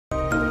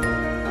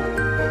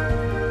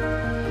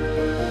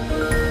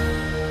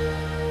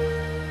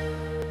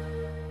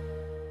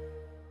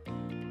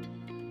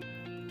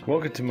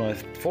Welcome to my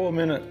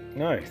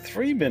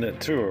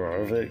 3-minute tour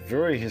of a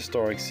very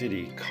historic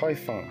city,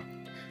 Kaifeng,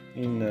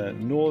 in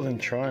northern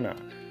China.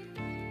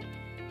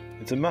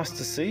 It's a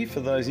must-to-see for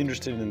those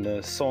interested in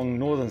the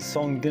northern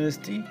Song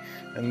Dynasty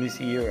and this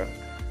era.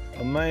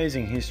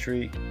 Amazing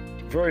history,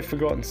 very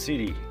forgotten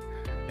city,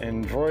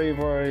 and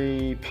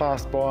very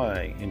passed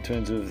by in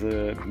terms of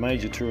the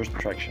major tourist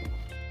attraction.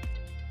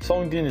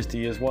 Song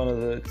Dynasty is one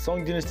of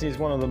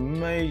the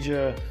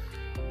major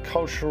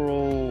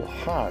cultural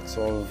hearts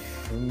of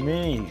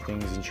many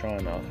things in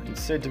China.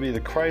 It's said to be the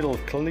cradle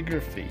of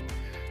calligraphy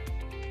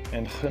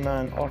and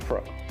Henan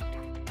opera.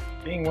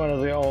 Being one of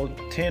the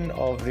 10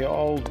 of the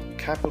old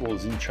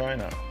capitals in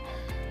China,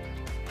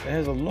 it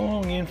has a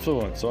long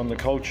influence on the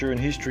culture and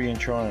history in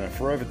China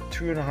for over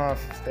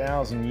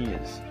 2,500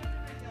 years.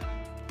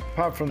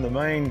 Apart from the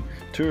main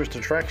tourist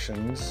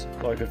attractions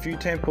like a few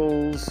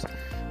temples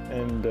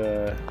and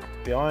the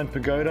Iron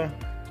Pagoda,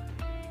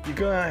 you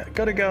got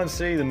to go and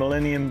see the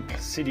Millennium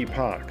City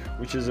Park,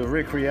 which is a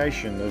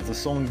recreation of the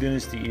Song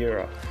Dynasty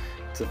era.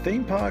 It's a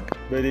theme park,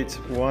 but it's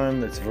one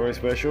that's very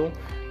special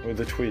with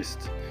a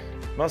twist.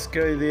 Must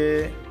go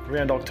there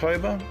around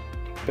October,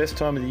 best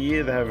time of the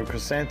year. They have a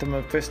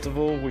chrysanthemum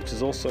festival, which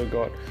has also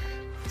got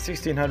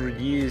 1600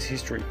 years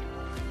history.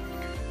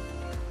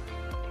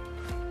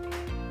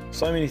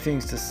 So many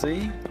things to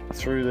see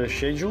through the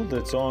schedule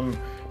that's on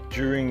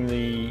during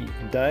the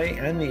day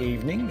and the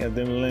evening at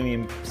the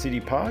Millennium City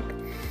Park,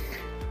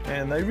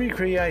 and they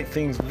recreate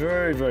things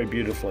very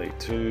beautifully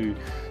to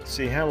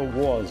see how it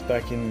was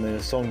back in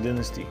the Song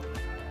Dynasty.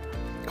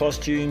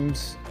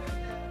 Costumes,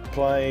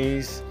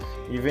 plays,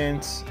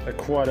 events are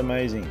quite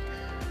amazing,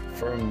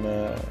 from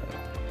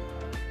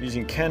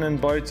using cannon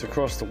boats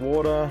across the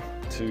water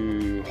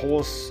to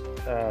horse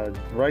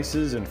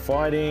races and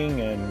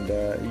fighting, and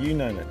you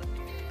name it.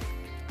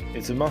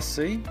 It's a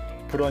must-see.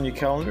 Put on your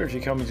calendar if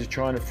you're coming to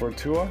China for a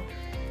tour.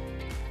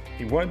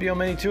 You won't be on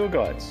many tour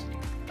guides.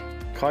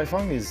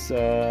 Kaifeng is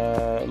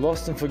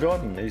lost and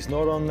forgotten. It's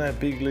not on that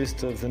big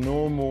list of the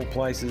normal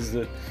places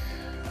that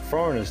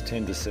foreigners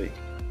tend to see.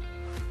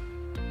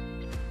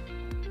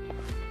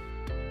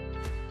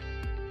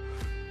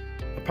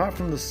 Apart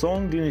from the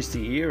Song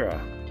Dynasty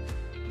era,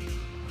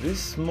 this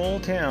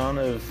small town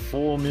of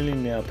 4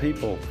 million now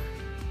people,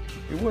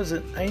 it was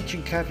an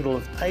ancient capital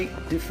of 8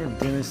 different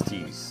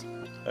dynasties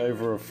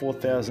over a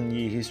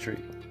 4,000-year history.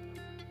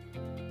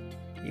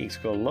 It's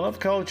got a lot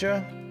of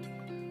culture,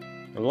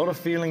 a lot of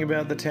feeling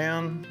about the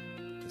town.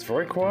 It's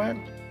very quiet.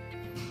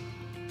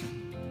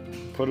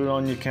 Put it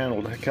on your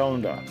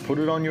calendar. Put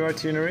it on your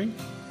itinerary.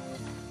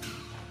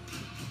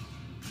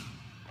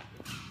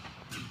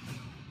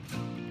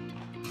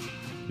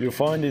 You'll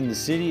find in the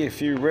city a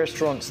few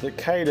restaurants that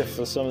cater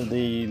for some of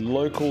the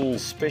local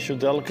special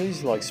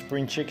delicacies like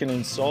spring chicken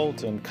and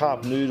salt and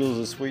carp noodles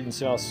with sweet and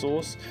sour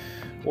sauce,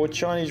 or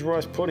Chinese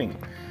rice pudding.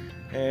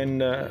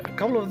 And a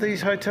couple of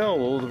these hotels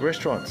or the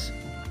restaurants,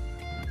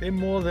 they're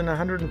more than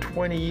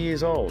 120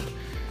 years old,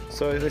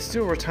 so they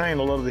still retain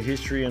a lot of the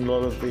history and a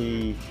lot of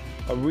the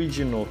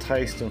original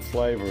taste and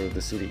flavour of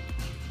the city.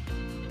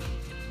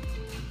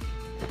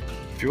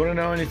 If you want to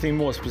know anything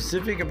more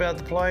specific about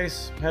the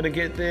place, how to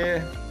get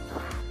there,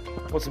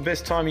 what's the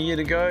best time of year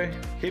to go,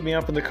 hit me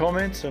up in the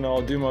comments and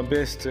I'll do my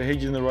best to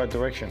head you in the right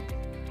direction.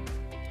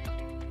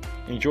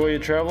 Enjoy your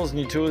travels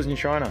and your tours in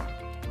China.